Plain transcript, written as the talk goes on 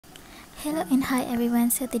Hello and hi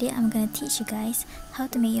everyone, so today I'm gonna teach you guys how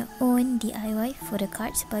to make your own DIY photo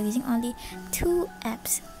cards by using only two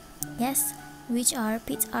apps. Yes, which are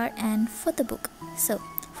PixArt and Photobook. So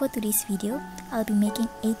for today's video, I'll be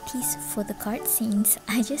making 80s photo cards since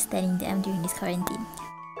I just studying them during this quarantine.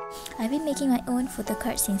 I've been making my own photo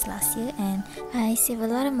cards since last year and I save a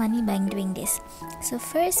lot of money by doing this. So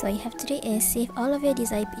first, what you have to do is save all of your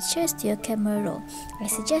desired pictures to your camera roll. I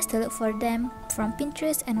suggest to look for them from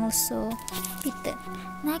Pinterest and also Twitter.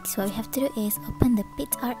 Next, what you have to do is open the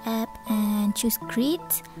PixArt app and choose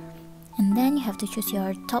Create. And then you have to choose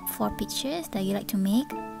your top 4 pictures that you like to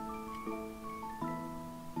make.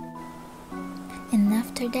 And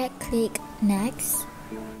after that, click Next.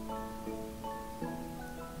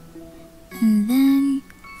 And then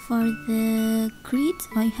for the grid,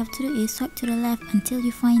 what you have to do is swipe to the left until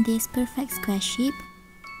you find this perfect square shape.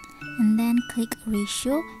 And then click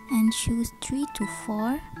ratio and choose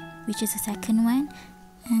 3:4, which is the second one,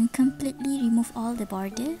 and completely remove all the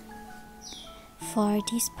border. For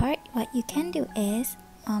this part, what you can do is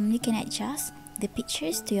you can adjust the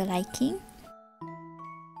pictures to your liking.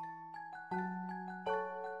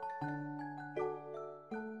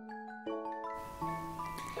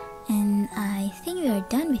 And I think we are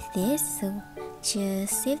done with this, so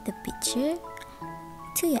just save the picture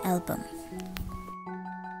to your album.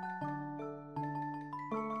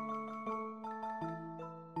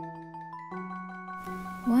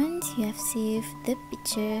 Once you have saved the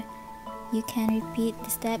picture, you can repeat the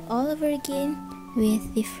step all over again with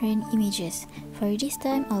different images. For this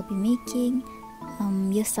time, I'll be making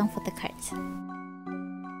use some photo cards.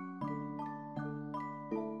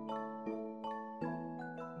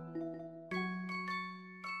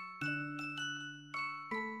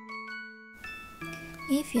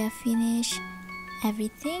 If you have finished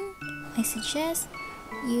everything, I suggest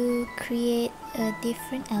you create a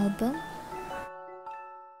different album.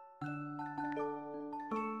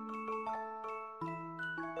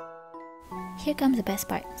 Here comes the best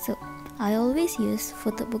part. So I always use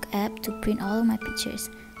Photobook app to print all of my pictures.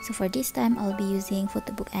 So for this time, I'll be using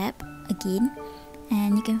Photobook app again,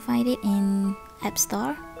 and you can find it in App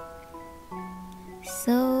Store.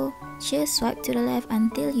 So just swipe to the left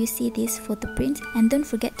until you see this photo print, and don't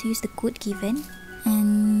forget to use the code given,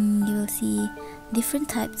 and you will see different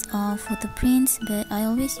types of photo prints, but I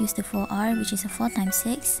always use the 4R, which is a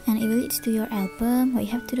 4x6, and it will lead to your album. What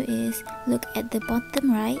you have to do is look at the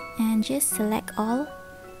bottom right and just select all,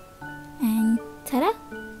 and ta-da!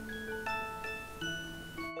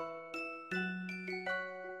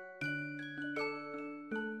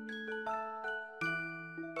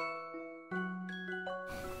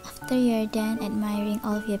 After you're done admiring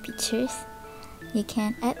all of your pictures, you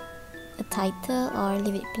can add a title or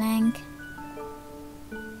leave it blank.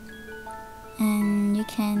 And you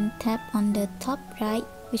can tap on the top right,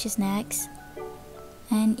 which is next,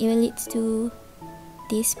 and it will lead to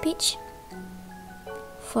this page.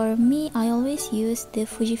 For me, I always use the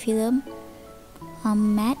Fujifilm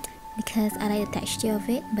matte because I like the texture of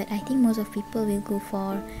it, but I think most of people will go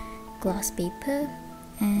for gloss paper.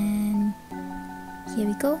 And here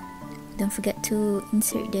we go. Don't forget to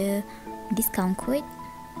insert the discount code,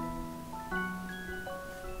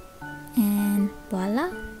 and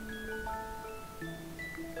voila,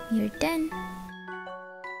 you're done.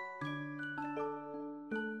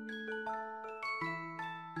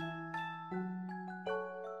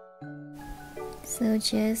 So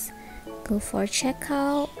just go for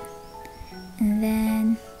checkout, and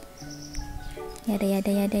then yada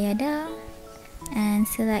yada yada yada, and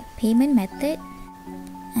select payment method.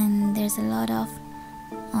 And there's a lot of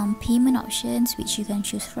payment options which you can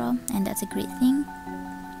choose from, and that's a great thing.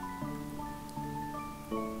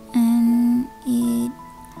 And it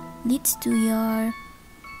leads to your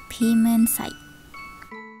payment site.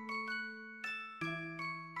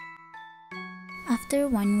 After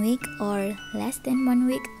 1 week or less than 1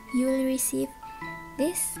 week, you will receive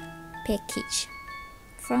this package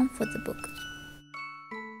from Photobook.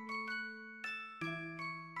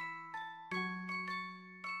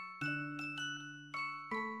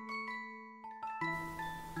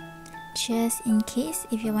 Just in case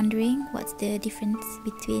if you're wondering what's the difference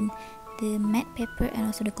between the matte paper and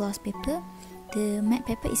also the gloss paper, the matte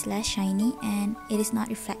paper is less shiny and it is not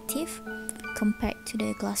reflective compared to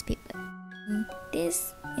the gloss paper.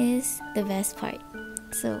 This is the best part.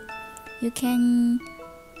 So you can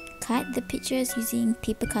cut the pictures using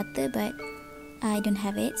paper cutter, but I don't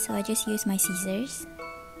have it, so I just use my scissors,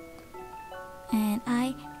 and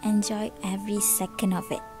I enjoy every second of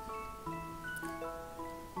it.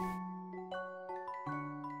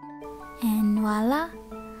 And voila,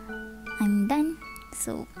 I'm done.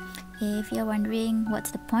 So If you're wondering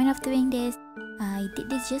what's the point of doing this, I did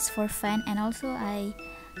this just for fun, and also I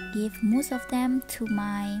give most of them to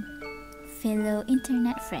my fellow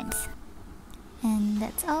internet friends. And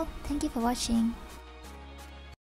that's all. Thank you for watching.